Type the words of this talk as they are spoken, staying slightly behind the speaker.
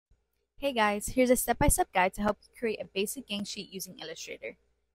Hey guys, here's a step-by-step guide to help you create a basic gang sheet using Illustrator.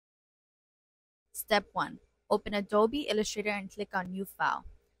 Step 1. Open Adobe Illustrator and click on New File.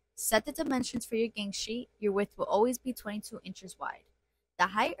 Set the dimensions for your gang sheet. Your width will always be 22 inches wide. The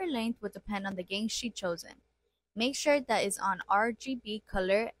height or length will depend on the gang sheet chosen. Make sure that is on RGB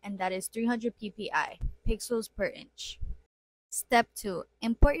color and that is 300 ppi, pixels per inch. Step 2.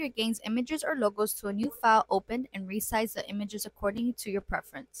 Import your gang's images or logos to a new file opened and resize the images according to your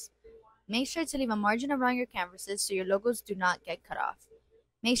preference. Make sure to leave a margin around your canvases so your logos do not get cut off.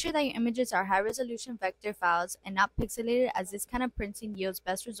 Make sure that your images are high-resolution vector files and not pixelated, as this kind of printing yields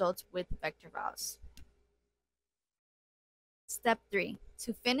best results with vector files. Step 3.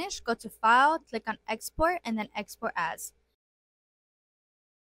 To finish, go to File, click on Export, and then Export As.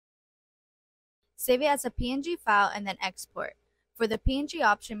 Save it as a PNG file and then export. For the PNG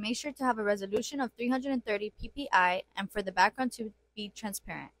option, make sure to have a resolution of 330 ppi and for the background to be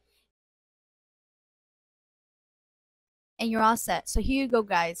transparent. And you're all set. So here you go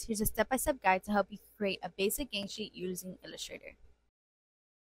guys, here's a step-by-step guide to help you create a basic gang sheet using Illustrator.